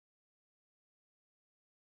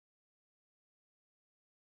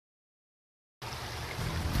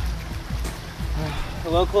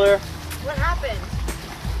Hello, Claire. What happened?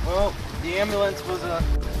 Well, the ambulance was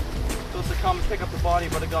supposed to come pick up the body,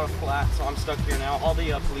 but it got a flat, so I'm stuck here now. All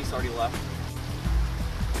the police already left.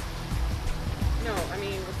 No, I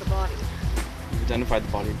mean with the body. We've identified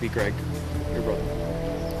the body. It'd be Greg, your brother.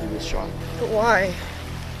 He was shot. But why?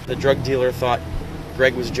 The drug dealer thought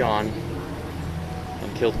Greg was John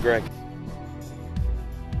and killed Greg.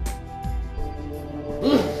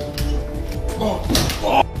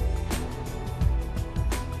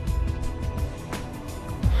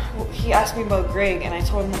 Well, he asked me about Greg, and I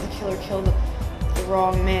told him that the killer killed the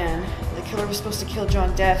wrong man. The killer was supposed to kill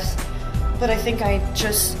John Defs, but I think I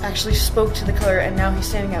just actually spoke to the killer, and now he's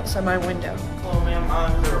standing outside my window. Hello, ma'am.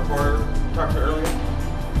 I'm the reporter. Talked to her earlier.